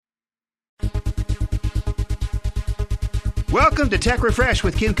Welcome to Tech Refresh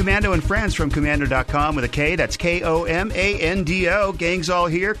with Kim Komando and friends from Komando.com with a K. That's Komando. Gang's all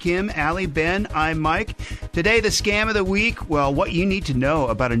here. Kim, Allie, Ben, I'm Mike. Today, the scam of the week. Well, what you need to know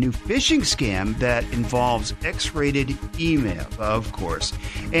about a new phishing scam that involves X-rated email, of course.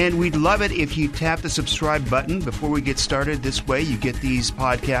 And we'd love it if you tap the subscribe button before we get started. This way, you get these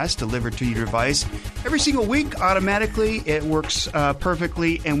podcasts delivered to your device every single week automatically. It works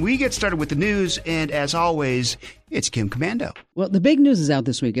perfectly. And we get started with the news. And as always, it's Kim Komando. Well, the big news is out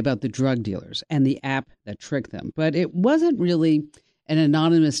this week about the drug dealers and the app that tricked them. But it wasn't really an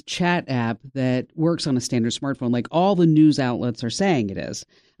anonymous chat app that works on a standard smartphone like all the news outlets are saying it is.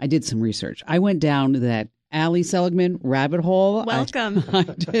 I did some research. I went down to that Allie Seligman rabbit hole. Welcome. I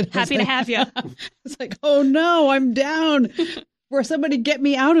did. Happy to have you. It's like, oh no, I'm down. For somebody get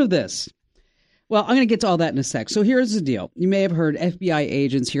me out of this. Well, I'm going to get to all that in a sec. So here's the deal. You may have heard FBI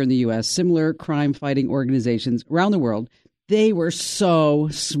agents here in the U.S., similar crime-fighting organizations around the world, they were so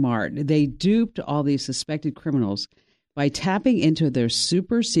smart. They duped all these suspected criminals by tapping into their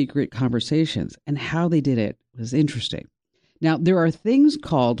super secret conversations. And how they did it was interesting. Now, there are things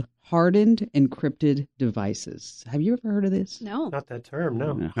called hardened encrypted devices. Have you ever heard of this? No. Not that term,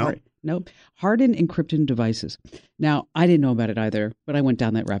 no. Nope. Hardened encrypted devices. Now, I didn't know about it either, but I went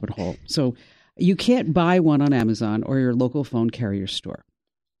down that rabbit hole. So you can't buy one on Amazon or your local phone carrier store.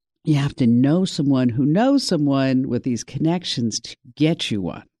 You have to know someone who knows someone with these connections to get you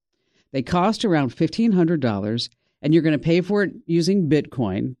one. They cost around $1,500, and you're going to pay for it using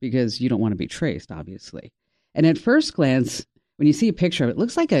Bitcoin because you don't want to be traced, obviously. And at first glance, when you see a picture of it, it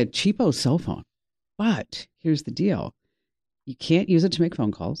looks like a cheapo cell phone. But here's the deal. You can't use it to make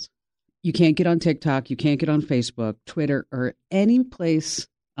phone calls. You can't get on TikTok. You can't get on Facebook, Twitter, or any place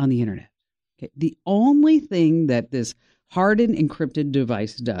on the internet. Okay. The only thing that this hardened encrypted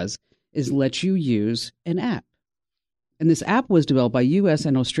device does is let you use an app. And this app was developed by U.S.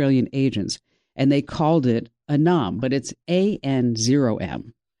 and Australian agents, and they called it ANOM, but it's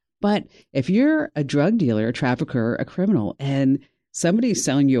AN0M. But if you're a drug dealer, a trafficker, a criminal, and somebody's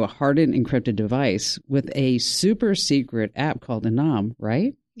selling you a hardened encrypted device with a super secret app called ANOM,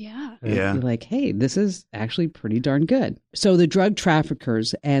 right? Yeah. Yeah. You're like, hey, this is actually pretty darn good. So the drug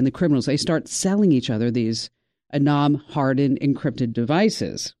traffickers and the criminals, they start selling each other these ANOM hardened encrypted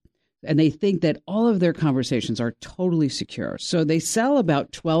devices. And they think that all of their conversations are totally secure. So they sell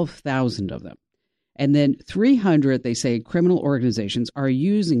about 12,000 of them. And then 300, they say, criminal organizations are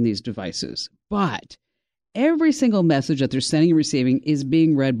using these devices. But every single message that they're sending and receiving is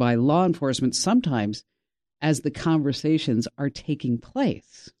being read by law enforcement, sometimes as the conversations are taking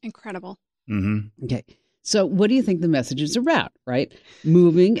place. Incredible. Mm-hmm. Okay. So what do you think the message is about, right?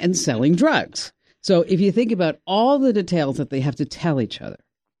 Moving and selling drugs. So if you think about all the details that they have to tell each other,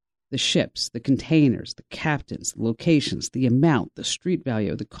 the ships, the containers, the captains, the locations, the amount, the street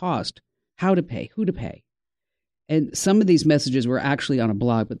value, the cost, how to pay, who to pay. And some of these messages were actually on a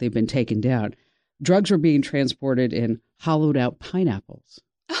blog, but they've been taken down. Drugs were being transported in hollowed out pineapples.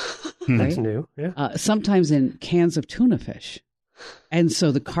 That's new. Yeah. Sometimes in cans of tuna fish. And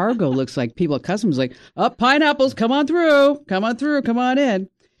so the cargo looks like people at customs like, pineapples, come on through, come on in.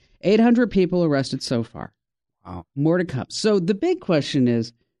 800 people arrested so far. Wow. More to come. So the big question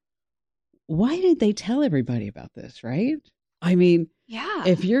is, why did they tell everybody about this, right? I mean, Yeah.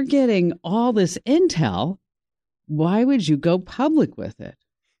 if you're getting all this intel, why would you go public with it?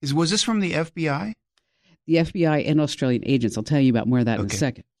 Was this from the FBI? The FBI and Australian agents. I'll tell you about more of that in a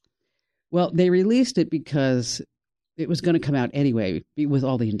second. Well, they released it because it was going to come out anyway with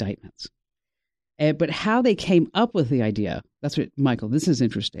all the indictments. But how they came up with the idea, that's what, Michael, this is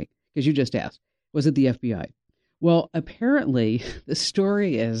interesting because you just asked, was it the FBI? Well, apparently the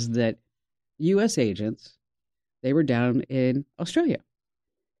story is that U.S. agents, they were down in Australia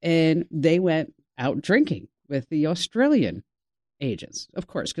and they went out drinking with the Australian agents, of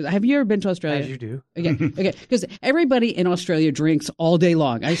course. Because have you ever been to Australia? As you do. Okay. Because everybody in Australia drinks all day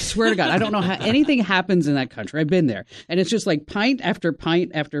long. I swear to God, I don't know how anything happens in that country. I've been there, and it's just like pint after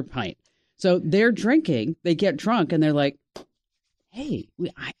pint after pint. So they're drinking, they get drunk, and they're like, "Hey,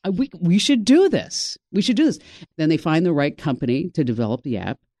 we should do this. We should do this." Then they find the right company to develop the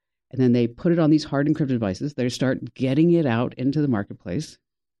app, and then they put it on these hard encrypted devices. They start getting it out into the marketplace.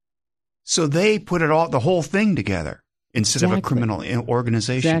 So they put the whole thing together instead of a criminal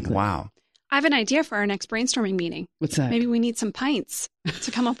organization. Exactly. Wow. I have an idea for our next brainstorming meeting. What's that? Maybe we need some pints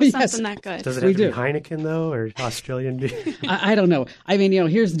to come up with Yes. something that good. Does it have to be Heineken, though, or Australian beer? I don't know. I mean,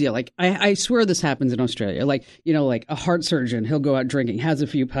 here's the deal. Like, I swear this happens in Australia. Like, like a heart surgeon, he'll go out drinking, has a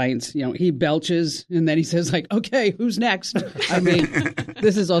few pints, he belches, and then he says, like, okay, who's next? I mean,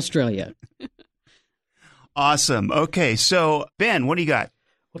 this is Australia. Awesome. Okay, so Ben, what do you got?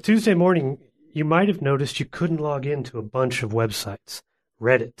 Well, Tuesday morning, you might have noticed you couldn't log into a bunch of websites.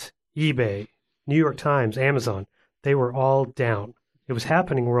 Reddit, eBay, New York Times, Amazon, they were all down. It was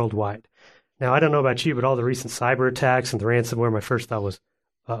happening worldwide. Now, I don't know about you, but all the recent cyber attacks and the ransomware, my first thought was,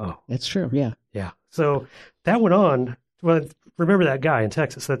 uh-oh. That's true, yeah. Yeah. So that went on. Well, remember that guy in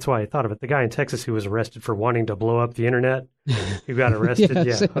Texas? That's why I thought of it. The guy in Texas who was arrested for wanting to blow up the internet, who got arrested.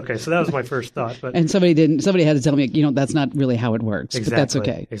 Yes. Yeah. Okay. So that was my first thought. But And somebody had to tell me, that's not really how it works, exactly, but that's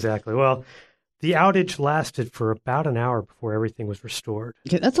okay. Exactly. Well, the outage lasted for about an hour before everything was restored.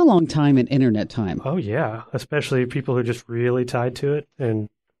 Okay, that's a long time in internet time. Oh, yeah. Especially people who are just really tied to it. And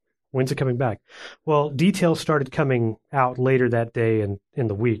when's it coming back? Well, details started coming out later that day and in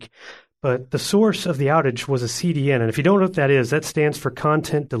the week. But the source of the outage was a CDN. And if you don't know what that is, that stands for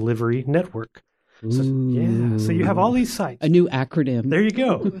Content Delivery Network. So, yeah. So you have all these sites. A new acronym. There you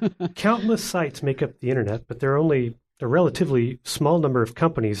go. Countless sites make up the internet, but there are only a relatively small number of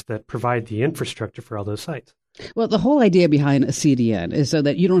companies that provide the infrastructure for all those sites. Well, the whole idea behind a CDN is so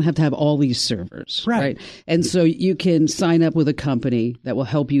that you don't have to have all these servers, right? And so you can sign up with a company that will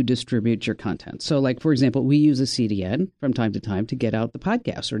help you distribute your content. So like, for example, we use a CDN from time to time to get out the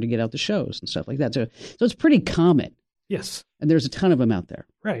podcasts or to get out the shows and stuff like that. So it's pretty common. Yes. And there's a ton of them out there.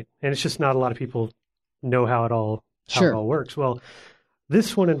 Right. And it's just not a lot of people know how it all works. Well,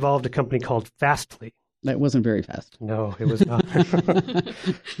 this one involved a company called Fastly. That wasn't very fast. No, it was not.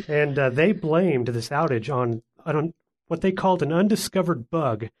 And they blamed this outage on what they called an undiscovered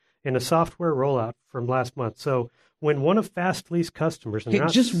bug in a software rollout from last month. So when one of Fastly's customers...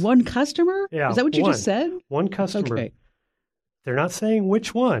 just one customer? Yeah. Is that what you just said? One customer. Okay. They're not saying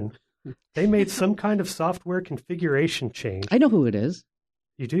which one. They made some kind of software configuration change. I know who it is.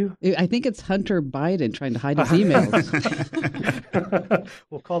 You do? I think it's Hunter Biden trying to hide his emails.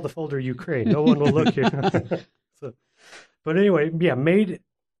 We'll call the folder Ukraine. No one will look here. But anyway, yeah, made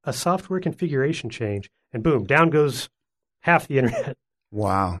a software configuration change, and boom, down goes half the internet.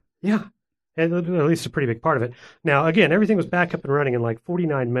 Wow. Yeah, and at least a pretty big part of it. Now, again, everything was back up and running in like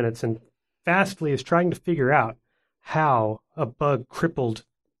 49 minutes, and Fastly is trying to figure out how a bug crippled,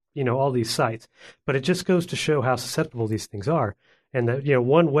 all these sites. But it just goes to show how susceptible these things are. And that,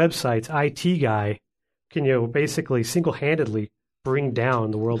 one website's IT guy can, basically single-handedly bring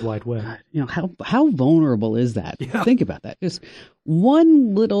down the World Wide Web. How vulnerable is that? Yeah. Think about that. Just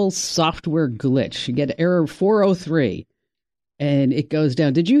one little software glitch. You get error 403, and it goes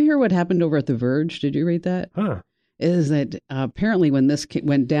down. Did you hear what happened over at The Verge? Did you read that? Huh. Is that apparently when this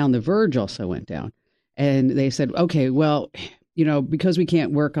went down, The Verge also went down. And they said, okay, well, because we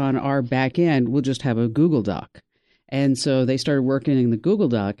can't work on our back end, we'll just have a Google Doc. And so they started working in the Google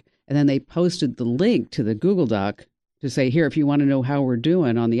Doc, and then they posted the link to the Google Doc to say, here, if you want to know how we're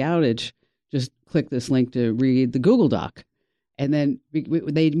doing on the outage, just click this link to read the Google Doc. And then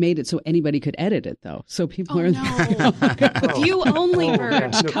they made it so anybody could edit it, though. So people are... No. View only,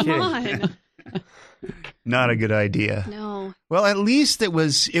 Verge. No Come kidding. on. Not a good idea. No. Well, at least it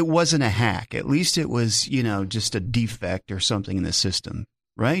wasn't a hack. At least it was, just a defect or something in the system.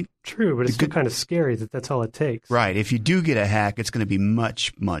 Right? True, but it's still kind of scary that that's all it takes. Right. If you do get a hack, it's going to be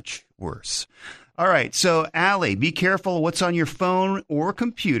much, much worse. All right. So, Allie, be careful what's on your phone or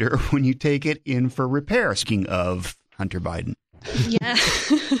computer when you take it in for repair. Speaking of Hunter Biden. Yeah.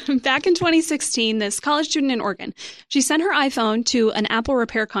 Back in 2016, this college student in Oregon, she sent her iPhone to an Apple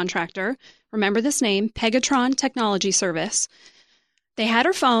repair contractor. Remember this name, Pegatron Technology Service. They had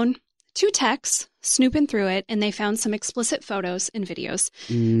her phone, 2 techs, snooping through it, and they found some explicit photos and videos.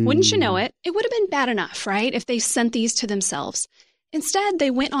 Wouldn't you know it? It would have been bad enough, right, if they sent these to themselves. Instead,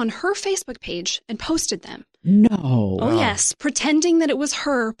 they went on her Facebook page and posted them. No. Oh, yes, pretending that it was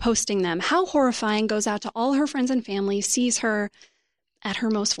her posting them. How horrifying. Goes out to all her friends and family, sees her at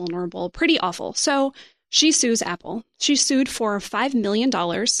her most vulnerable. Pretty awful. So she sues Apple. She sued for $5 million,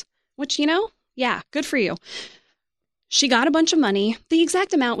 which, yeah, good for you. She got a bunch of money. The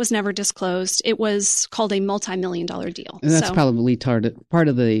exact amount was never disclosed. It was called a multi-million-dollar deal. And that's probably part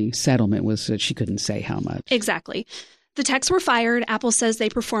of the settlement was that she couldn't say how much. Exactly. The techs were fired. Apple says they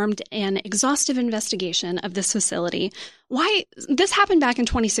performed an exhaustive investigation of this facility. Why? This happened back in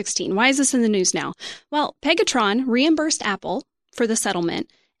 2016. Why is this in the news now? Well, Pegatron reimbursed Apple for the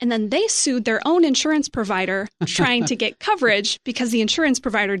settlement, and then they sued their own insurance provider trying to get coverage because the insurance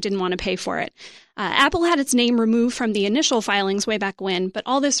provider didn't want to pay for it. Apple had its name removed from the initial filings way back when, but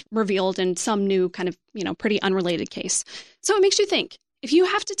all this revealed in some new kind of, pretty unrelated case. So it makes you think, if you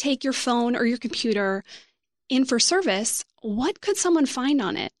have to take your phone or your computer in for service, what could someone find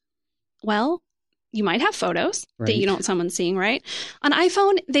on it? Well, you might have photos Right. that you don't want someone seeing, right? On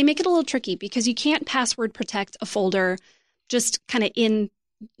iPhone, they make it a little tricky because you can't password protect a folder just kind of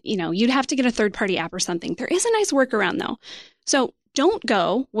you'd have to get a third-party app or something. There is a nice workaround, though. So don't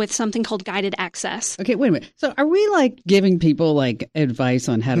go with something called guided access. Okay, wait a minute. So are we like giving people like advice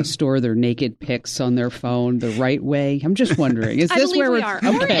on how to store their naked pics on their phone the right way? I'm just wondering. Is I this believe where we we're are.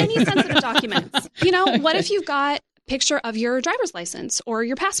 okay. Or any sensitive documents. What if you've got a picture of your driver's license or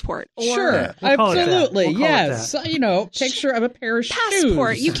your passport? Or Sure, We'll call it that. absolutely, We'll call it yes. Picture of a pair of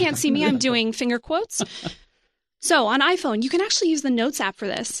passport. shoes. You can't see me. I'm doing finger quotes. So on iPhone, you can actually use the Notes app for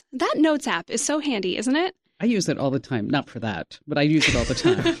this. That Notes app is so handy, isn't it? I use it all the time. Not for that, but I use it all the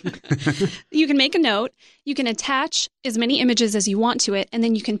time. You can make a note. You can attach as many images as you want to it, and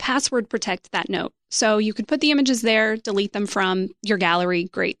then you can password protect that note. So you could put the images there, delete them from your gallery.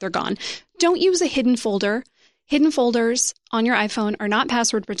 Great, they're gone. Don't use a hidden folder. Hidden folders on your iPhone are not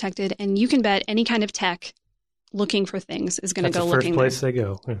password protected, and you can bet any kind of tech looking for things is going to go looking there. That's the first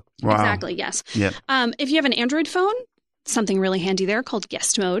place they go. Yeah. Wow. Exactly, yes. Yep. If you have an Android phone, something really handy there called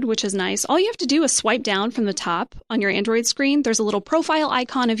guest mode, which is nice. All you have to do is swipe down from the top on your Android screen. There's a little profile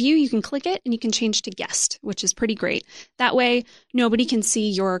icon of you. You can click it and you can change to guest, which is pretty great. That way, nobody can see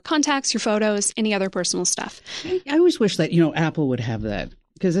your contacts, your photos, any other personal stuff. I always wish that, Apple would have that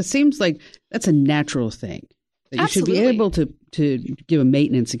because it seems like that's a natural thing. That you should be Absolutely. able to give a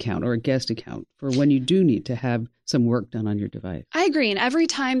maintenance account or a guest account for when you do need to have some work done on your device. I agree. And every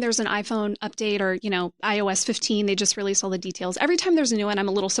time there's an iPhone update or, iOS 15, they just release all the details. Every time there's a new one, I'm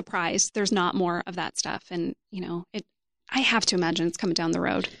a little surprised there's not more of that stuff. And, I have to imagine it's coming down the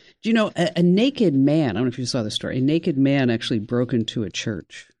road. Do you know a naked man? I don't know if you saw the story. A naked man actually broke into a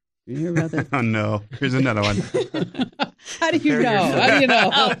church. Did you hear about that? Oh, no. Here's another one. How do you know? How do you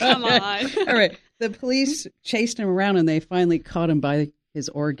know? Oh, come on. All right. The police chased him around and they finally caught him by his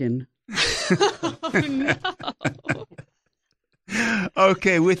organ. Oh, no.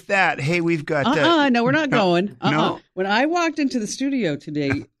 Okay, with that, hey, we've got... No, we're not going. No. When I walked into the studio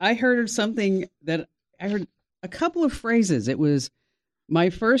today, I heard something that I heard a couple of phrases. It was my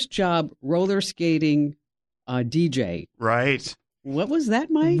first job, roller skating DJ. Right. What was that,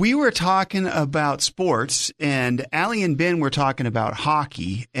 Mike? We were talking about sports, and Allie and Ben were talking about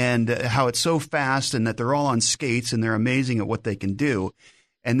hockey and how it's so fast and that they're all on skates and they're amazing at what they can do.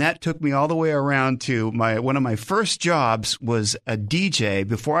 And that took me all the way around to one of my first jobs was a DJ.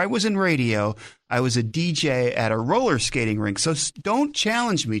 Before I was in radio, I was a DJ at a roller skating rink. So don't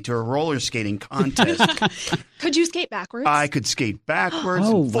challenge me to a roller skating contest. Could you skate backwards? I could skate backwards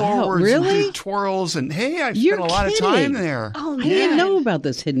Oh, and wow. forwards Really? and do twirls. And hey, I've You're spent a lot of kidding. time there. Oh, I man. didn't know about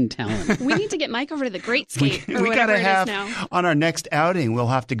this hidden talent. We need to get Mike over to the Great Skate or We whatever gotta it have is now. on our next outing. We'll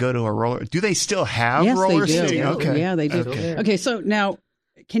have to go to a roller. Do they still have Yes, roller they do. skating? Okay, Yeah, they do. Okay. Okay, so now,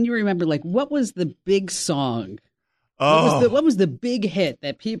 can you remember, what was the big song? Oh, What was the big hit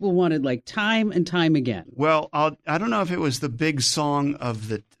that people wanted, time and time again? well, I don't know if it was the big song of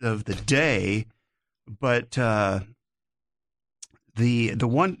the day, but the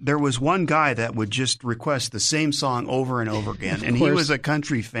one there was one guy that would just request the same song over and over again, and he course. was a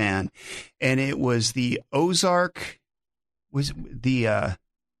country fan, and it was the Ozark. Was it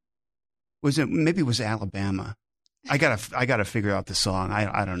maybe it was Alabama? I gotta figure out the song.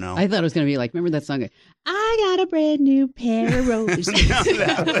 I don't know. I thought it was going to be remember that song? I got a brand new pair of roses.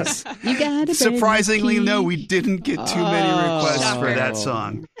 That was You got a surprisingly brand new no. key. We didn't get too many requests Shocker. for that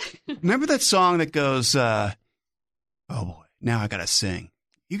song. Remember that song that goes, "Oh boy, now I gotta sing."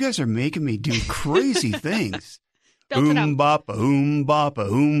 You guys are making me do crazy things. Built it up. Boppa,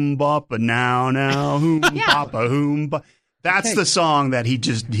 boppa, now, Yeah. boppa, boppa. That's Okay. the song that he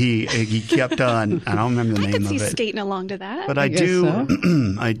kept on. I don't remember the I name could of see it. skating along to that. But I I guess do,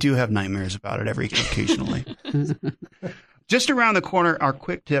 so. I do have nightmares about it occasionally. Just around the corner, our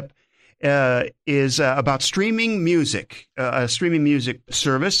quick tip is about streaming music, a streaming music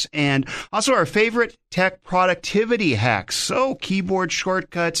service, and also our favorite tech productivity hacks. So keyboard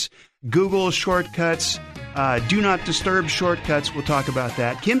shortcuts, Google shortcuts, do not disturb shortcuts. We'll talk about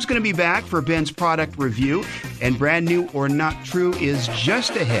that. Kim's going to be back for Ben's product review, and Brand New or Not True is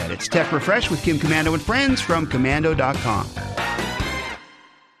just ahead. It's Tech Refresh with Kim Commando and friends from commando.com.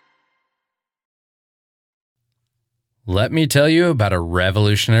 Let me tell you about a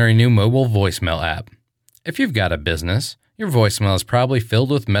revolutionary new mobile voicemail app. If you've got a business, your voicemail is probably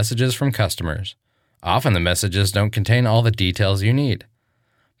filled with messages from customers. Often the messages don't contain all the details you need.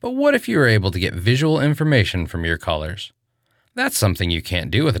 But what if you were able to get visual information from your callers? That's something you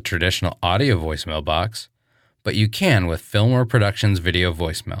can't do with a traditional audio voicemail box, but you can with Fillmore Productions Video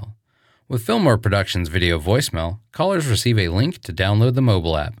Voicemail. With Fillmore Productions Video Voicemail, callers receive a link to download the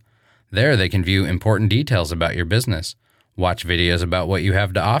mobile app. There they can view important details about your business, watch videos about what you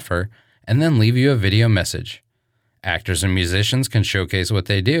have to offer, and then leave you a video message. Actors and musicians can showcase what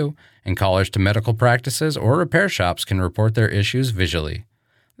they do, and callers to medical practices or repair shops can report their issues visually.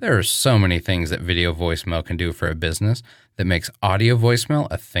 There are so many things that video voicemail can do for a business that makes audio voicemail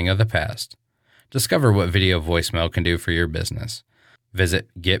a thing of the past. Discover what video voicemail can do for your business. Visit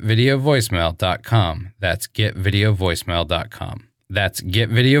getvideovoicemail.com. That's getvideovoicemail.com. That's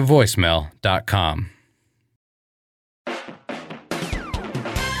getvideovoicemail.com.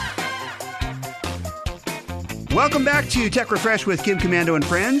 Welcome back to Tech Refresh with Kim Komando and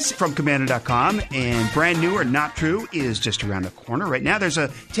friends from Komando.com. And brand new or not true is just around the corner. Right now, there's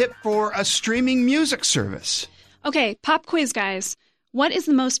a tip for a streaming music service. Okay, pop quiz, guys. What is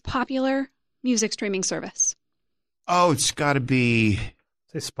the most popular music streaming service? Oh, it's got to be...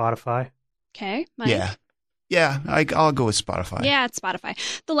 Say Spotify. Okay, Mike? Yeah, I'll go with Spotify. Yeah, it's Spotify.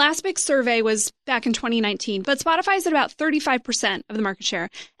 The last big survey was back in 2019, but Spotify is at about 35% of the market share.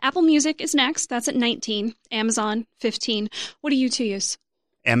 Apple Music is next. That's at 19. Amazon, 15. What do you two use?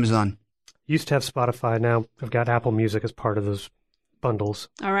 Amazon. Used to have Spotify. Now I've got Apple Music as part of those bundles.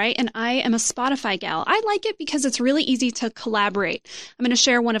 All right, and I am a Spotify gal. I like it because it's really easy to collaborate. I'm going to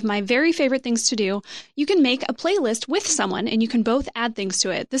share one of my very favorite things to do. You can make a playlist with someone, and you can both add things to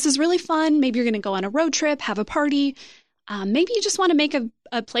it. This is really fun. Maybe you're going to go on a road trip, have a party. Maybe you just want to make a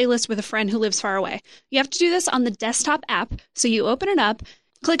playlist with a friend who lives far away. You have to do this on the desktop app. So you open it up,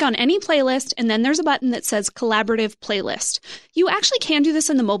 click on any playlist, and then there's a button that says Collaborative Playlist. You actually can do this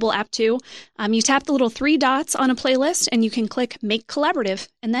in the mobile app too. You tap the little 3 dots on a playlist, and you can click Make Collaborative,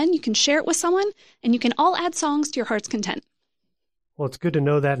 and then you can share it with someone, and you can all add songs to your heart's content. Well, it's good to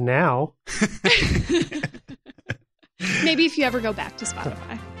know that now. Maybe if you ever go back to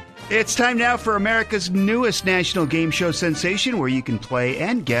Spotify. It's time now for America's newest national game show sensation, where you can play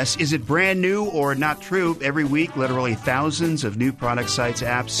and guess, is it brand new or not true? Every week, literally thousands of new product sites,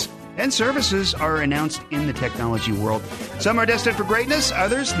 apps, and services are announced in the technology world. Some are destined for greatness,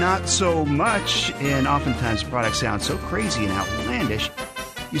 others not so much, and oftentimes products sound so crazy and outlandish.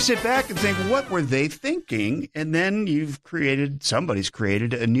 You sit back and think, what were they thinking? And then somebody's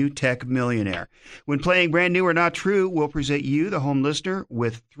created a new tech millionaire. When playing Brand New or Not True, we'll present you, the home listener,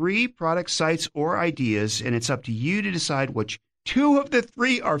 with 3 product sites or ideas, and it's up to you to decide which 2 of the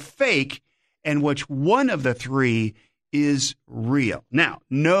 3 are fake and which 1 of the 3 is real. Now,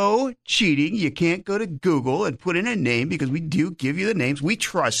 no cheating. You can't go to Google and put in a name because we do give you the names. We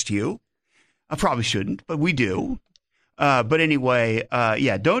trust you. I probably shouldn't, but we do. But anyway,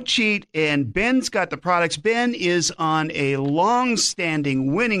 don't cheat. And Ben's got the products. Ben is on a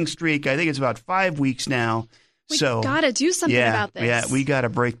long-standing winning streak. I think it's about 5 weeks now. We got to do something about this. Yeah, we got to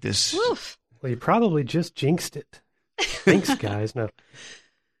break this. Oof. Well, you probably just jinxed it. Thanks, guys. No.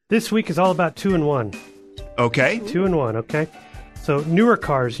 This week is all about 2-in-1. Okay. 2-in-1, okay? So newer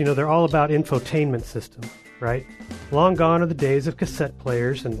cars, they're all about infotainment system, right? Long gone are the days of cassette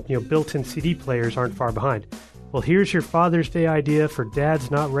players, and, built-in CD players aren't far behind. Well, here's your Father's Day idea for dads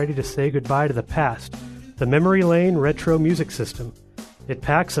not ready to say goodbye to the past. The Memory Lane Retro Music System. It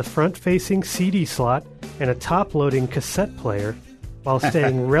packs a front-facing CD slot and a top-loading cassette player while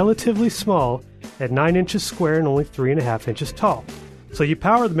staying relatively small at 9 inches square and only 3.5 inches tall. So you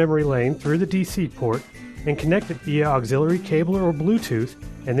power the memory lane through the DC port and connect it via auxiliary cable or Bluetooth,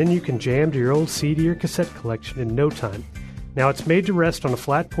 and then you can jam to your old CD or cassette collection in no time. Now it's made to rest on a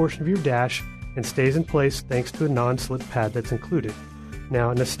flat portion of your dash and stays in place thanks to a non-slip pad that's included.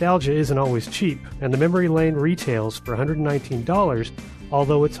 Now, nostalgia isn't always cheap, and the memory lane retails for $119,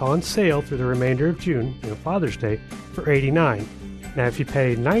 although it's on sale through the remainder of June, Father's Day, for $89. Now, if you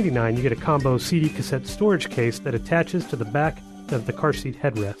pay $99, you get a combo CD cassette storage case that attaches to the back of the car seat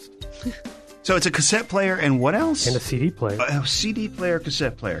headrest. So it's a cassette player and what else? And a CD player. A CD player,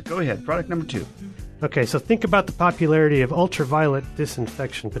 cassette player. Go ahead. Product number 2. Okay, so think about the popularity of ultraviolet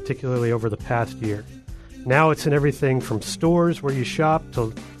disinfection, particularly over the past year. Now it's in everything from stores where you shop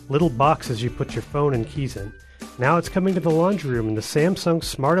to little boxes you put your phone and keys in. Now it's coming to the laundry room in the Samsung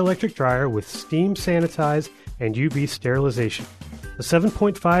Smart Electric Dryer with steam sanitize and UV sterilization. The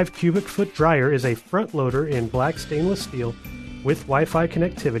 7.5 cubic foot dryer is a front loader in black stainless steel with Wi-Fi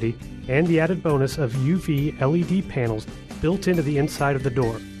connectivity and the added bonus of UV LED panels built into the inside of the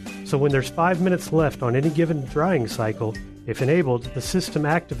door. So when there's 5 minutes left on any given drying cycle, if enabled, the system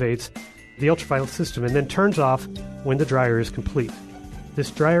activates the ultraviolet system and then turns off when the dryer is complete.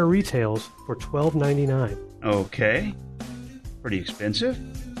 This dryer retails for $12.99. Okay. Pretty expensive.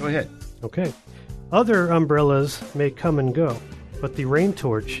 Go ahead. Okay. Other umbrellas may come and go. but the Rain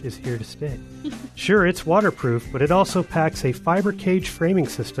Torch is here to stay. Sure, it's waterproof, but it also packs a fiber cage framing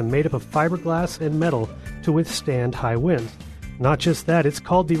system made up of fiberglass and metal to withstand high winds. Not just that, it's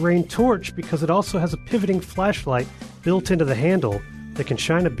called the Rain Torch because it also has a pivoting flashlight built into the handle that can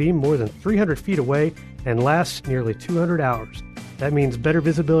shine a beam more than 300 feet away and last nearly 200 hours. That means better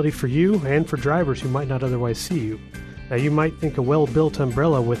visibility for you and for drivers who might not otherwise see you. Now, you might think a well-built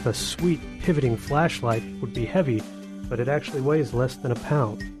umbrella with a sweet pivoting flashlight would be heavy, but it actually weighs less than a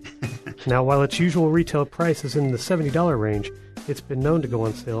pound. Now, while its usual retail price is in the $70 range, it's been known to go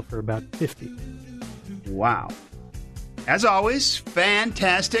on sale for about $50. Wow. As always,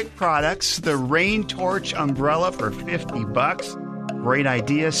 fantastic products. The Rain Torch umbrella for $50. Great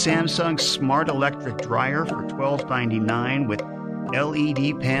idea. Samsung Smart Electric Dryer for $12.99 with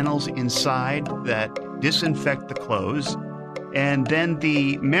LED panels inside that disinfect the clothes. And then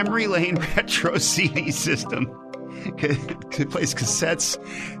the Memory Lane Retro CD system. It plays cassettes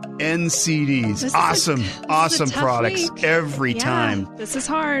and CDs. Awesome products every time. This is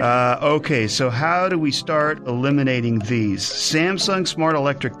hard. Okay, so how do we start eliminating these? Samsung Smart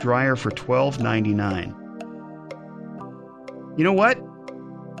Electric Dryer for $12.99. You know what?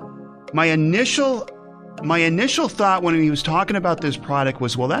 My initial thought when he was talking about this product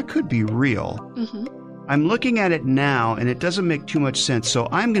was, well, that could be real. Mm-hmm. I'm looking at it now, and it doesn't make too much sense, so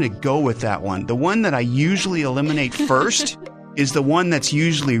I'm going to go with that one. The one that I usually eliminate first is the one that's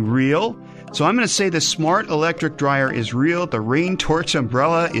usually real. So I'm going to say the Smart Electric Dryer is real, the Rain Torch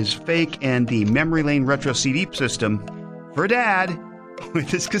umbrella is fake, and the Memory Lane Retro CD system for Dad with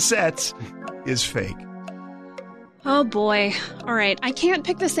his cassettes is fake. Oh, boy. All right. I can't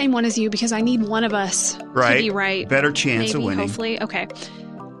pick the same one as you because I need one of us to be right. Better chance of winning. Hopefully. Okay.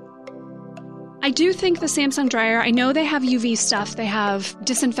 I do think the Samsung dryer, I know they have UV stuff. They have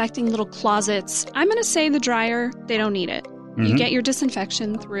disinfecting little closets. I'm going to say the dryer, they don't need it. Mm-hmm. You get your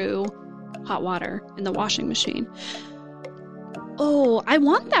disinfection through hot water in the washing machine. Oh, I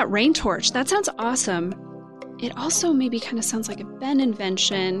want that Rain Torch. That sounds awesome. It also maybe kind of sounds like a Ben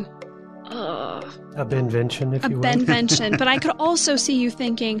invention. A Benvention, if you will. A Benvention. But I could also see you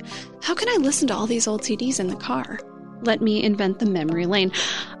thinking, how can I listen to all these old CDs in the car? Let me invent the memory lane.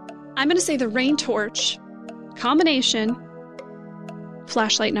 I'm going to say the Rain Torch combination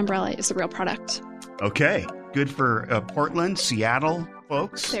flashlight and umbrella is the real product. Okay. Good for Portland, Seattle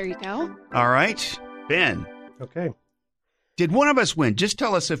folks. There you go. All right. Ben. Okay. Did one of us win? Just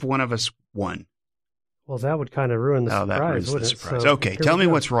tell us if one of us won. Well, that would kind of ruin the surprise, that ruins wouldn't the it? surprise. So okay. Tell me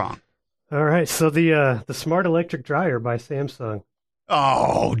what's wrong. All right. So the Smart Electric Dryer by Samsung.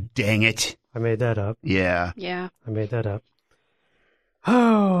 Oh, dang it. I made that up. Yeah. I made that up.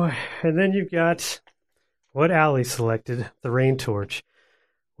 Oh, and then you've got what Allie selected, the Rain Torch,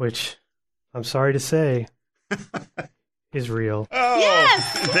 which I'm sorry to say is real. Oh,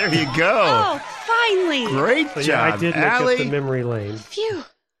 yes! There you go. Oh, finally. Great job, yeah, I did make Allie. up the memory lane. Phew.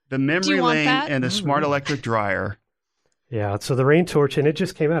 The memory lane and the Smart Electric Dryer. Yeah, so the Rain Torch, and it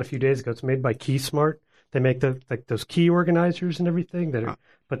just came out a few days ago. It's made by Key Smart. They make those key organizers and everything that are,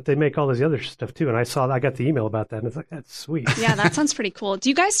 but they make all this other stuff too. And I got the email about that, and it's like, that's sweet. Yeah, that sounds pretty cool. Do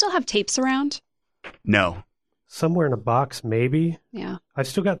you guys still have tapes around? No. Somewhere in a box, maybe. Yeah. I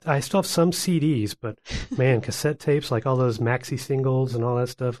still have some CDs, but man, cassette tapes, like all those maxi singles and all that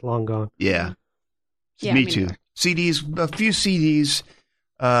stuff, long gone. Yeah. Me too. Neither. CDs, a few CDs.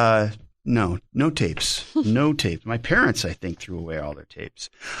 No tapes. No tapes. My parents, I think, threw away all their tapes.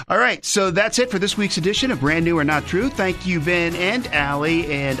 All right, so that's it for this week's edition of Brand New or Not True. Thank you, Ben and Allie.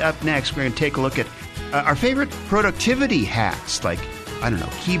 And up next, we're going to take a look at our favorite productivity hacks, like, I don't know,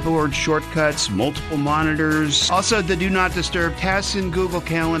 keyboard shortcuts, multiple monitors. Also, the Do Not Disturb tasks in Google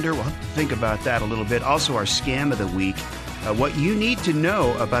Calendar. We'll have to think about that a little bit. Also, our Scam of the Week. What you need to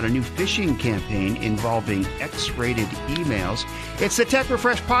know about a new phishing campaign involving X-rated emails. It's the Tech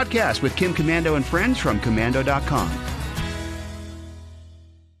Refresh Podcast with Kim Komando and friends from Komando.com.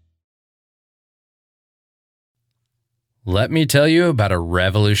 Let me tell you about a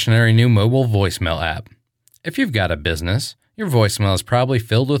revolutionary new mobile voicemail app. If you've got a business, your voicemail is probably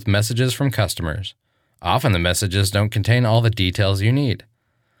filled with messages from customers. Often the messages don't contain all the details you need.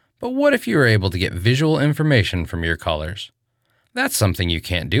 But what if you were able to get visual information from your callers? That's something you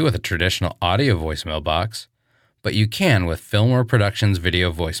can't do with a traditional audio voicemail box, but you can with Fillmore Productions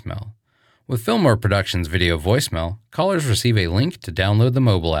Video Voicemail. With Fillmore Productions Video Voicemail, callers receive a link to download the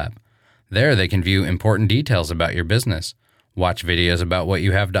mobile app. There they can view important details about your business, watch videos about what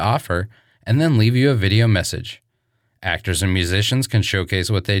you have to offer, and then leave you a video message. Actors and musicians can showcase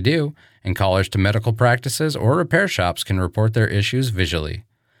what they do, and callers to medical practices or repair shops can report their issues visually.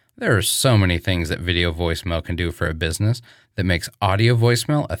 There are so many things that video voicemail can do for a business that makes audio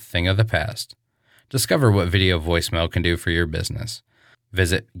voicemail a thing of the past. Discover what video voicemail can do for your business.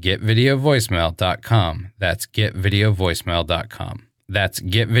 Visit getvideovoicemail.com. That's getvideovoicemail.com. That's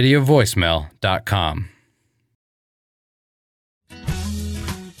getvideovoicemail.com.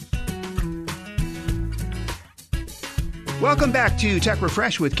 Welcome back to Tech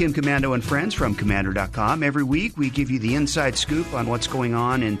Refresh with Kim Komando and friends from Commander.com. Every week we give you the inside scoop on what's going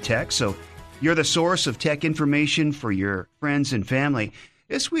on in tech, so you're the source of tech information for your friends and family.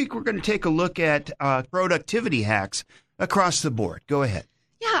 This week we're going to take a look at productivity hacks across the board. Go ahead.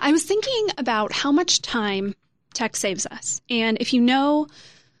 Yeah, I was thinking about how much time tech saves us. And if you know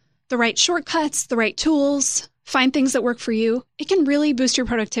the right shortcuts, the right tools, find things that work for you, it can really boost your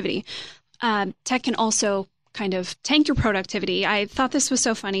productivity. Tech can also kind of tank your productivity. I thought this was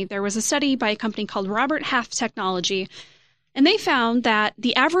so funny. There was a study by a company called Robert Half Technology, and they found that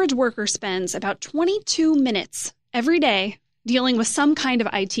the average worker spends about 22 minutes every day dealing with some kind of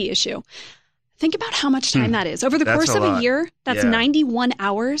IT issue. Think about how much time that is. Over the course of a year, that's 91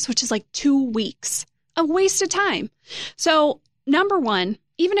 hours, which is like 2 weeks. A waste of time. So, number one,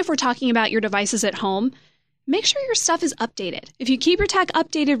 even if we're talking about your devices at home, make sure your stuff is updated. If you keep your tech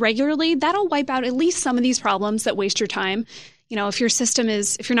updated regularly, that'll wipe out at least some of these problems that waste your time. You know, if your system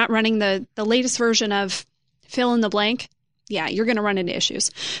is, if you're not running the latest version of fill in the blank, yeah, you're going to run into issues.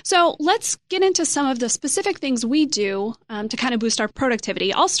 So let's get into some of the specific things we do to kind of boost our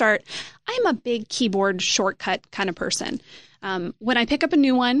productivity. I'll start. I'm a big keyboard shortcut kind of person. When I pick up a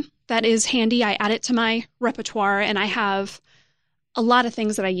new one that is handy, I add it to my repertoire, and I have a lot of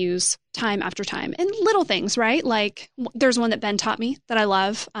things that I use time after time, and little things, right? Like there's one that Ben taught me that I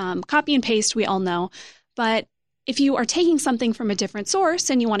love. Copy and paste, we all know. But if you are taking something from a different source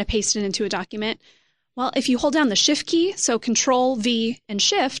and you want to paste it into a document, well, if you hold down the Shift key, so Control, V, and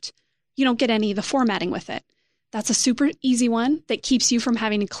Shift, you don't get any of the formatting with it. That's a super easy one that keeps you from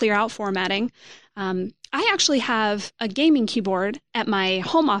having to clear out formatting. I actually have a gaming keyboard at my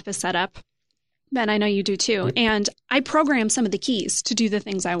home office setup. Ben, I know you do too. And I program some of the keys to do the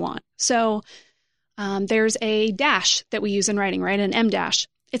things I want. So there's a dash that we use in writing, right? An M dash.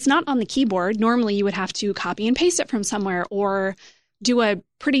 It's not on the keyboard. Normally you would have to copy and paste it from somewhere or do a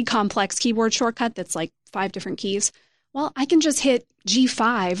pretty complex keyboard shortcut that's like 5 different keys. Well, I can just hit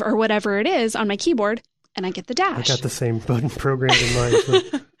G5 or whatever it is on my keyboard and I get the dash. I got the same button programmed in mine. So.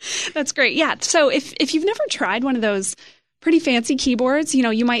 That's great. Yeah. So if you've never tried one of those pretty fancy keyboards, you know,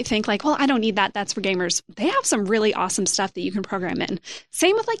 you might think like, well, I don't need that. That's for gamers. They have some really awesome stuff that you can program in.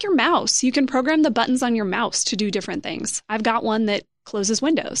 Same with like your mouse. You can program the buttons on your mouse to do different things. I've got one that closes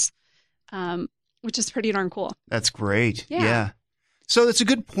windows, which is pretty darn cool. That's great. Yeah. So that's a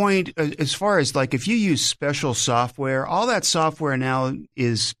good point as far as like if you use special software, all that software now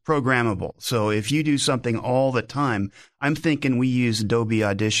is programmable. So if you do something all the time, I'm thinking we use Adobe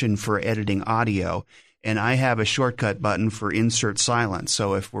Audition for editing audio, and I have a shortcut button for insert silence.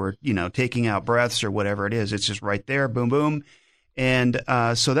 So if we're, you know, taking out breaths or whatever it is, it's just right there, boom, boom. And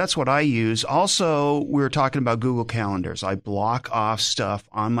so that's what I use. Also, we were talking about Google Calendars. I block off stuff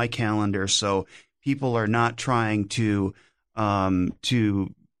on my calendar so people are not trying to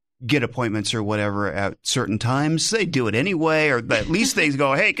get appointments or whatever at certain times. They do it anyway, or at least they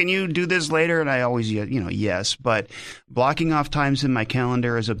go, hey, can you do this later? And I always, yes. But blocking off times in my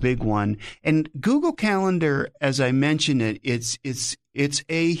calendar is a big one. And Google Calendar, as I mentioned it's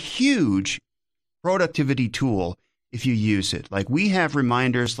a huge productivity tool if you use it. Like we have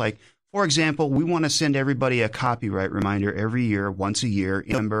reminders, like, for example, we want to send everybody a copyright reminder every year, once a year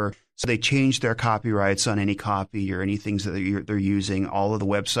in November. So they change their copyrights on any copy or anything that they're using, all of the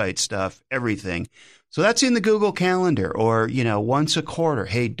website stuff, everything. So that's in the Google Calendar. Or, once a quarter,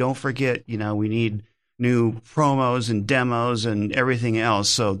 hey, don't forget, we need new promos and demos and everything else.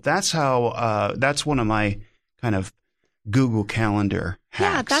 So that's how that's one of my kind of Google Calendar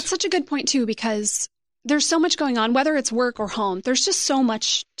hacks. Yeah, that's such a good point too, because there's so much going on, whether it's work or home. There's just so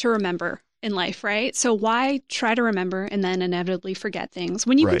much to remember in life, right? So why try to remember and then inevitably forget things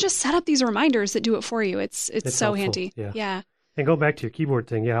when you can just set up these reminders that do it for you? It's so helpful. handy. Yeah. And go back to your keyboard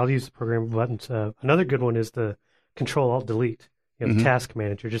thing. Yeah, I'll use the programmable buttons. Another good one is the Control-Alt-Delete. The task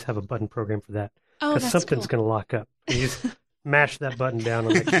manager. Just have a button program for that. Oh, because something's going to lock up. You just mash that button down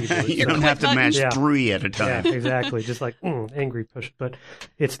on the keyboard. You don't have to mash 3 at a time. Yeah, exactly. Just like angry push. But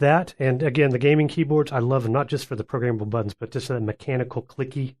it's that. And again, the gaming keyboards, I love them, not just for the programmable buttons, but just that mechanical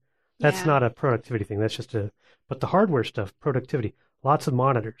clicky. That's not a productivity thing. That's just but the hardware stuff, productivity, lots of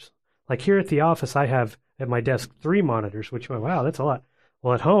monitors. Like here at the office, I have at my desk 3 monitors, which, wow, that's a lot.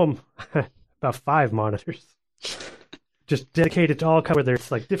 Well, at home, about 5 monitors. just dedicated to all kinds, whether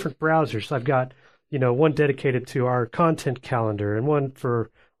it's like different browsers. I've got, one dedicated to our content calendar and one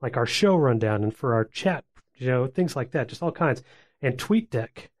for like our show rundown and for our chat, things like that, just all kinds. And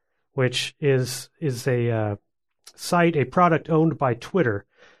TweetDeck, which is a site, a product owned by Twitter,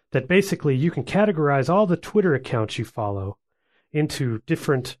 that basically you can categorize all the Twitter accounts you follow into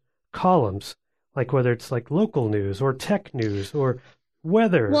different columns, like whether it's like local news or tech news or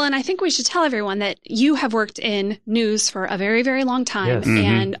weather. Well, and I think we should tell everyone that you have worked in news for a very, very long time. Yes.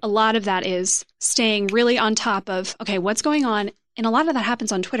 And a lot of that is staying really on top of, okay, what's going on? And a lot of that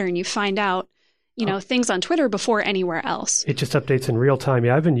happens on Twitter, and you find out, things on Twitter before anywhere else. It just updates in real time.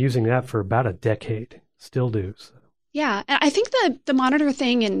 Yeah, I've been using that for about a decade. Still do. So. Yeah. And I think the monitor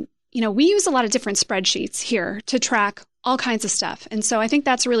thing, and, we use a lot of different spreadsheets here to track all kinds of stuff. And so I think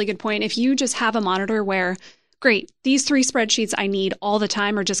that's a really good point. If you just have a monitor where, great, these 3 spreadsheets I need all the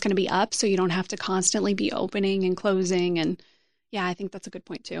time are just going to be up, so you don't have to constantly be opening and closing. And yeah, I think that's a good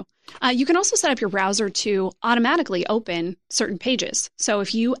point too. You can also set up your browser to automatically open certain pages. So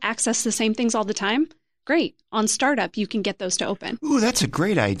if you access the same things all the time, great. On startup, you can get those to open. Ooh, that's a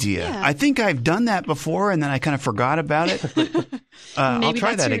great idea. Yeah. I think I've done that before, and then I kind of forgot about it. But, I'll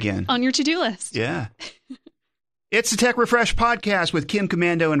try that again. On your to-do list. Yeah. It's the Tech Refresh podcast with Kim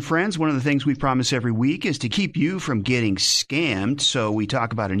Komando and friends. One of the things we promise every week is to keep you from getting scammed. So we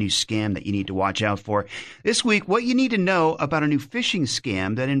talk about a new scam that you need to watch out for. This week, what you need to know about a new phishing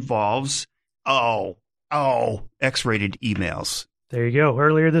scam that involves, X-rated emails. There you go.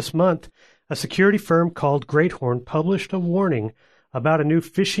 Earlier this month, a security firm called Great Horn published a warning about a new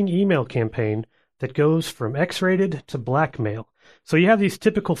phishing email campaign that goes from X-rated to blackmail. So you have these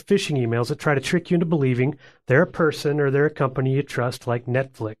typical phishing emails that try to trick you into believing they're a person or they're a company you trust, like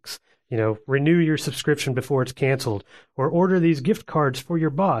Netflix. Renew your subscription before it's canceled, or order these gift cards for your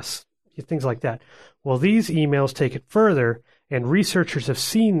boss, things like that. Well, these emails take it further, and researchers have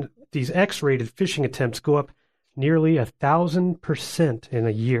seen these X-rated phishing attempts go up nearly 1,000% in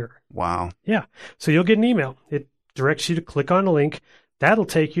a year. Wow. Yeah. So you'll get an email. It directs you to click on a link. That'll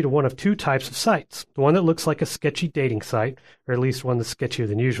take you to one of 2 types of sites. The one that looks like a sketchy dating site, or at least one that's sketchier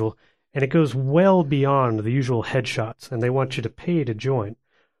than usual, and it goes well beyond the usual headshots, and they want you to pay to join.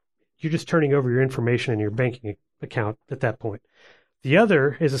 You're just turning over your information in your banking account at that point. The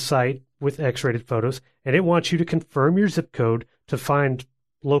other is a site with X-rated photos, and it wants you to confirm your zip code to find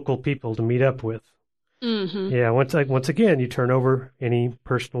local people to meet up with. Mm-hmm. Yeah, once again, you turn over any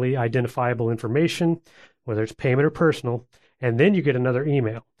personally identifiable information, whether it's payment or personal, and then you get another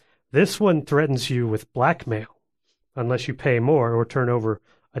email. This one threatens you with blackmail unless you pay more or turn over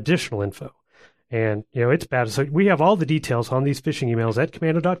additional info. And, it's bad. So we have all the details on these phishing emails at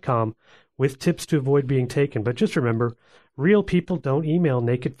commando.com with tips to avoid being taken. But just remember, real people don't email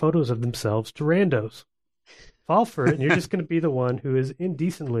naked photos of themselves to randos. Fall for it, and you're just going to be the one who is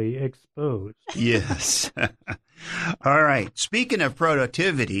indecently exposed. Yes. All right. Speaking of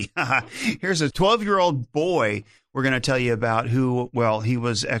productivity, here's a 12-year-old boy we're going to tell you about who, he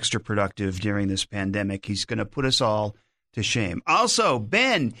was extra productive during this pandemic. He's going to put us all to shame. Also,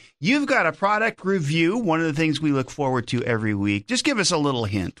 Ben, you've got a product review, one of the things we look forward to every week. Just give us a little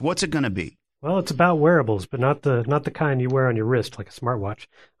hint. What's it going to be? Well, it's about wearables, but not the kind you wear on your wrist like a smartwatch.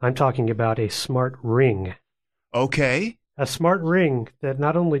 I'm talking about a smart ring. Okay. A smart ring that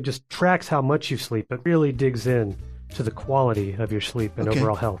not only just tracks how much you sleep, but really digs in to the quality of your sleep and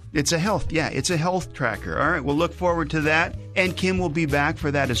overall health. It's a health tracker. All right, we'll look forward to that. And Kim will be back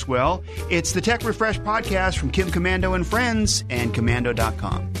for that as well. It's the Tech Refresh podcast from Kim Komando and friends and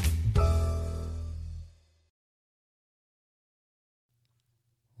commando.com.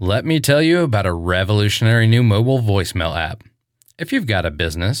 Let me tell you about a revolutionary new mobile voicemail app. If you've got a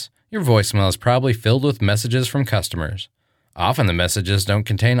business, your voicemail is probably filled with messages from customers. Often the messages don't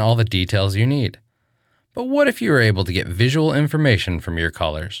contain all the details you need. But what if you were able to get visual information from your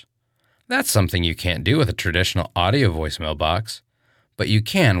callers? That's something you can't do with a traditional audio voicemail box, but you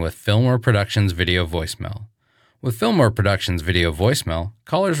can with Fillmore Productions Video Voicemail. With Fillmore Productions Video Voicemail,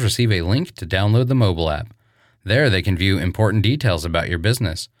 callers receive a link to download the mobile app. There they can view important details about your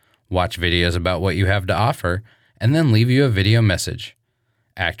business, watch videos about what you have to offer, and then leave you a video message.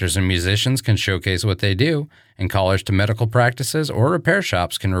 Actors and musicians can showcase what they do, and callers to medical practices or repair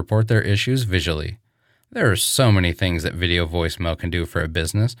shops can report their issues visually. There are so many things that video voicemail can do for a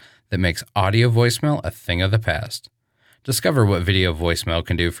business that makes audio voicemail a thing of the past. Discover what video voicemail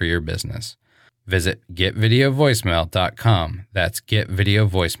can do for your business. Visit getvideovoicemail.com. That's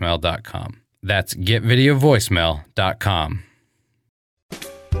getvideovoicemail.com. That's getvideovoicemail.com.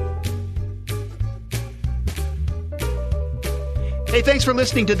 Hey, thanks for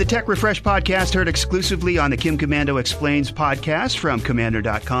listening to the Tech Refresh podcast, heard exclusively on the Kim Komando Explains podcast from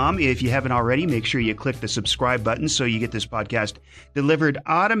Commander.com. If you haven't already, make sure you click the subscribe button so you get this podcast delivered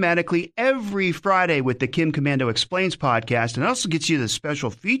automatically every Friday with the Kim Komando Explains podcast, and it also gets you the special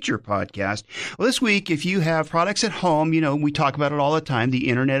feature podcast. Well, this week, if you have products at home, we talk about it all the time, the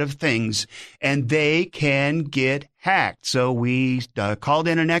Internet of Things, and they can get hacked. So we called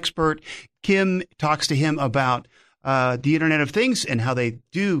in an expert. Kim talks to him about the Internet of Things and how they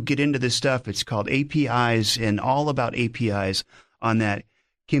do get into this stuff. It's called APIs and all about APIs on that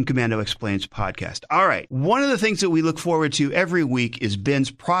Kim Komando Explains podcast. All right. One of the things that we look forward to every week is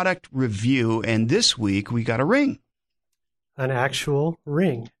Ben's product review. And this week we got a ring. An actual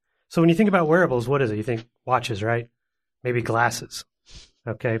ring. So when you think about wearables, what is it? You think watches, right? Maybe glasses.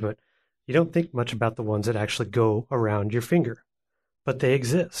 Okay. But you don't think much about the ones that actually go around your finger. But they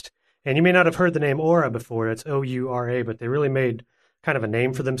exist. And you may not have heard the name Oura before. It's O-U-R-A, but they really made kind of a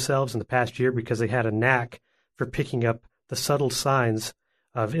name for themselves in the past year because they had a knack for picking up the subtle signs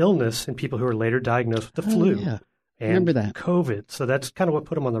of illness in people who were later diagnosed with the flu and remember that. COVID. So that's kind of what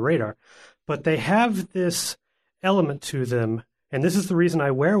put them on the radar. But they have this element to them, and this is the reason I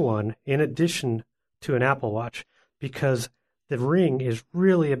wear one in addition to an Apple Watch, because the ring is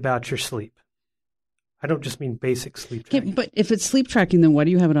really about your sleep. I don't just mean basic sleep tracking. Okay, but if it's sleep tracking, then why do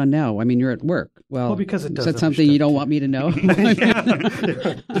you have it on now? I mean, you're at work. Well, because it does. Is that something you don't want me to know? His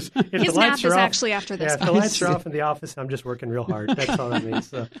nap is actually after this. Yeah, if the lights are off in the office, I'm just working real hard. That's all that means.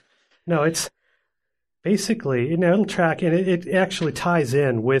 So, no, it's basically, it'll track, and it actually ties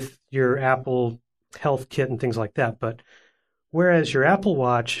in with your Apple Health Kit and things like that. But whereas your Apple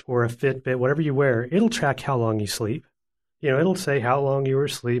Watch or a Fitbit, whatever you wear, it'll track how long you sleep. It'll say how long you were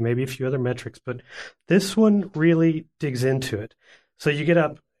asleep, maybe a few other metrics, but this one really digs into it. So you get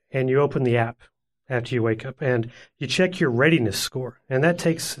up and you open the app after you wake up and you check your readiness score. And that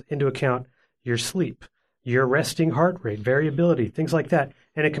takes into account your sleep, your resting heart rate, variability, things like that.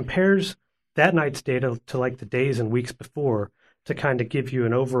 And it compares that night's data to like the days and weeks before to kind of give you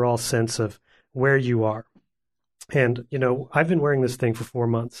an overall sense of where you are. And, I've been wearing this thing for 4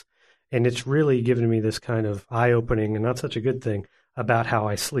 months. And it's really given me this kind of eye-opening and not such a good thing about how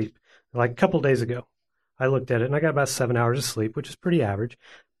I sleep. Like a couple of days ago, I looked at it and I got about 7 hours of sleep, which is pretty average.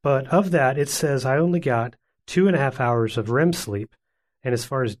 But of that, it says I only got 2.5 hours of REM sleep. And as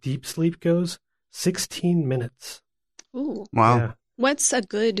far as deep sleep goes, 16 minutes. Ooh. Wow. Yeah. What's a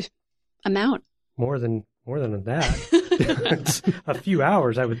good amount? More than that. It's a few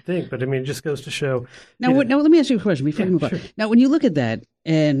hours, I would think. But I mean, it just goes to show. Now, let me ask you a question before you move on. Now, when you look at that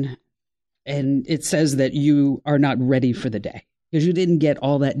and it says that you are not ready for the day because you didn't get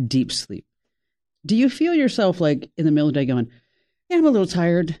all that deep sleep. Do you feel yourself like in the middle of the day going, yeah, I'm a little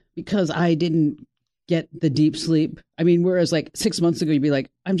tired because I didn't get the deep sleep? I mean, whereas like 6 months ago, you'd be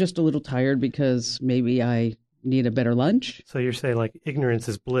like, I'm just a little tired because maybe I need a better lunch. So you're saying like ignorance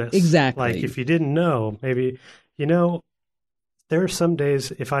is bliss. Exactly. Like if you didn't know, maybe, there are some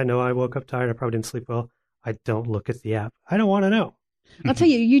days if I know I woke up tired, I probably didn't sleep well, I don't look at the app. I don't want to know. I'll tell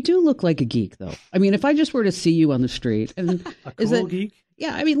you, you do look like a geek, though. I mean, if I just were to see you on the street, and a cool geek.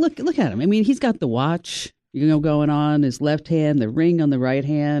 Yeah, I mean, look at him. I mean, he's got the watch, going on his left hand, the ring on the right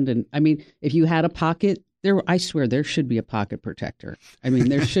hand, and I mean, if you had a pocket, I swear there should be a pocket protector. I mean,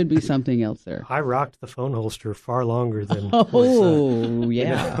 there should be something else there. I rocked the phone holster far longer than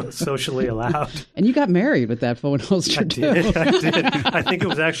was socially allowed. And you got married with that phone holster too. I did. I think it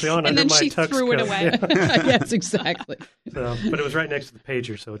was actually on under my tux coat. And then she threw it away. Yeah. Yes, exactly. But it was right next to the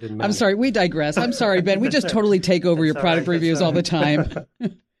pager, so it didn't matter. I'm sorry, we digress. I'm sorry, Ben. We just totally take over your product reviews all the time.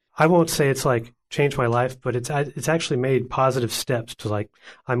 I won't say it's like changed my life, but it's actually made positive steps to like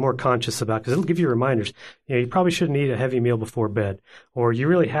I'm more conscious about, because it'll give you reminders. You probably shouldn't eat a heavy meal before bed, or you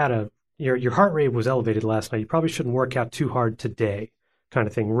really had your heart rate was elevated last night. You probably shouldn't work out too hard today, kind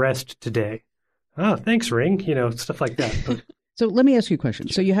of thing. Rest today. Oh, thanks, ring. Stuff like that. But, so let me ask you a question.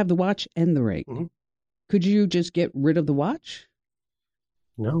 So you have the watch and the ring. Mm-hmm. Could you just get rid of the watch?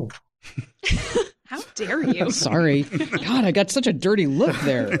 No. How dare you? Sorry. God, I got such a dirty look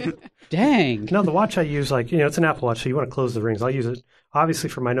there. Dang. No, the watch I use, it's an Apple Watch, so you want to close the rings. I'll use it, obviously,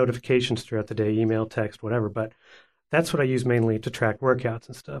 for my notifications throughout the day, email, text, whatever, but that's what I use mainly to track workouts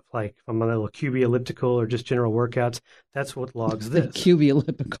and stuff. Like if I'm on a little QB elliptical or just general workouts, that's what logs this. QB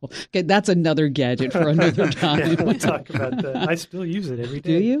elliptical. Okay, that's another gadget for another time. Yeah, we'll talk about that. I still use it every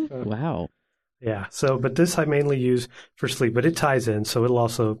day. Do you? Wow. Yeah. So, but this I mainly use for sleep, but it ties in. So it'll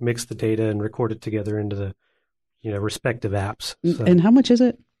also mix the data and record it together into the, respective apps. So, and how much is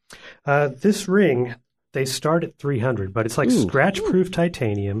it? This ring, they start at $300, but it's like scratch-proof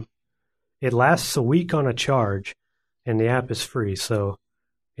titanium. It lasts a week on a charge, and the app is free. So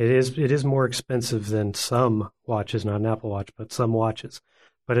it is more expensive than some watches, not an Apple Watch, but some watches.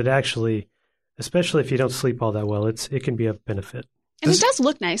 But it actually, especially if you don't sleep all that well, it can be of benefit. And it does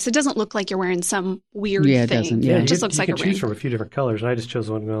look nice. It doesn't look like you're wearing some weird Yeah, it thing. doesn't. Yeah. It just looks like a ring. You can choose from a few different colors, and I just chose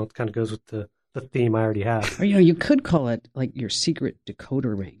one that kind of goes with the theme I already have. Or, you could call it like your secret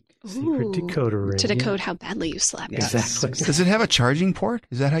decoder ring. Secret decoder ring. To decode how badly you slept. Yes. Exactly. Does it have a charging port?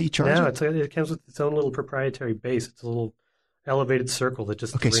 Is that how you charge No, it? it comes with its own little proprietary base. It's a little elevated circle that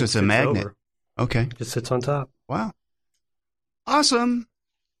just Okay, so it's a magnet. over. Okay. It just sits on top. Wow. Awesome.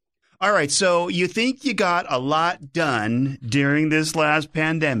 All right, so you think you got a lot done during this last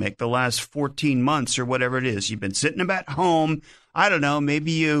pandemic, the last 14 months or whatever it is. You've been sitting at home. I don't know,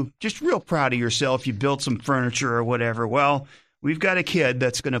 maybe you just real proud of yourself. You built some furniture or whatever. Well, we've got a kid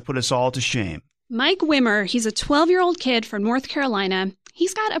that's going to put us all to shame. Mike Wimmer, he's a 12-year-old kid from North Carolina.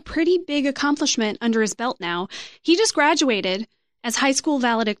 He's got a pretty big accomplishment under his belt now. He just graduated as high school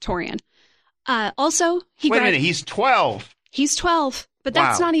valedictorian. Wait a minute, he's 12. He's 12, but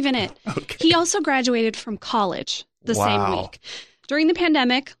that's Wow. not even it. Okay. He also graduated from college the same Wow. week. During the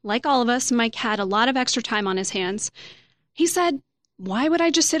pandemic, like all of us, Mike had a lot of extra time on his hands. He said, "Why would I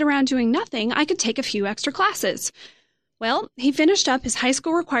just sit around doing nothing? I could take a few extra classes." Well, he finished up his high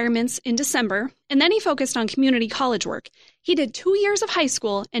school requirements in December, and then he focused on community college work. He did 2 years of high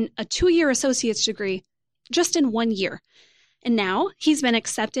school and a 2-year associate's degree just in 1 year. And now he's been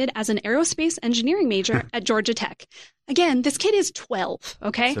accepted as an aerospace engineering major at Georgia Tech. Again, this kid is 12,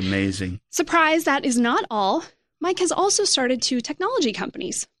 okay? It's amazing. Surprise, that is not all. Mike has also started 2 technology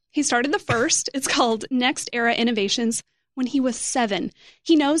companies. He started the first, it's called Next Era Innovations, when he was 7.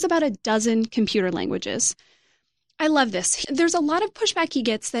 He knows about a dozen computer languages. I love this. There's a lot of pushback he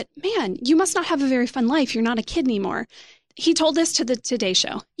gets that, man, you must not have a very fun life. You're not a kid anymore. He told this to the Today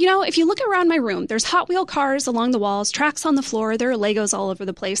Show. If you look around my room, there's Hot Wheel cars along the walls, tracks on the floor, there are Legos all over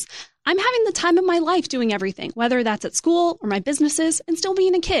the place. I'm having the time of my life doing everything, whether that's at school or my businesses, and still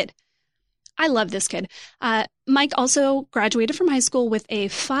being a kid. I love this kid. Mike also graduated from high school with a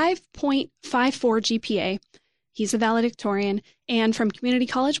 5.54 GPA. He's a valedictorian, and from community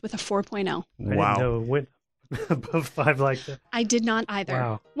college with a 4.0. Wow. I didn't know it went above 5 like that. I did not either.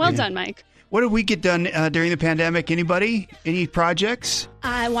 Wow. Well done, Mike. What did we get done during the pandemic? Anybody? Any projects?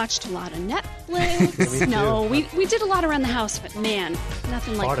 I watched a lot of Netflix. No, we did a lot around the house, but man,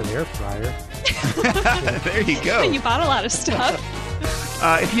 nothing like Bought an air fryer. There you go. You bought a lot of stuff.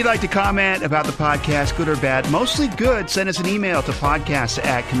 If you'd like to comment about the podcast, good or bad, mostly good, send us an email to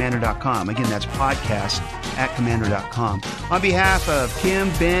podcast@commander.com. Again, that's podcast@commander.com. On behalf of Kim,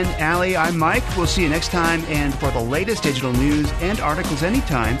 Ben, Allie, I'm Mike. We'll see you next time. And for the latest digital news and articles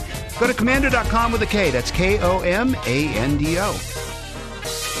anytime, go to commander.com with a K. That's KOMANDO.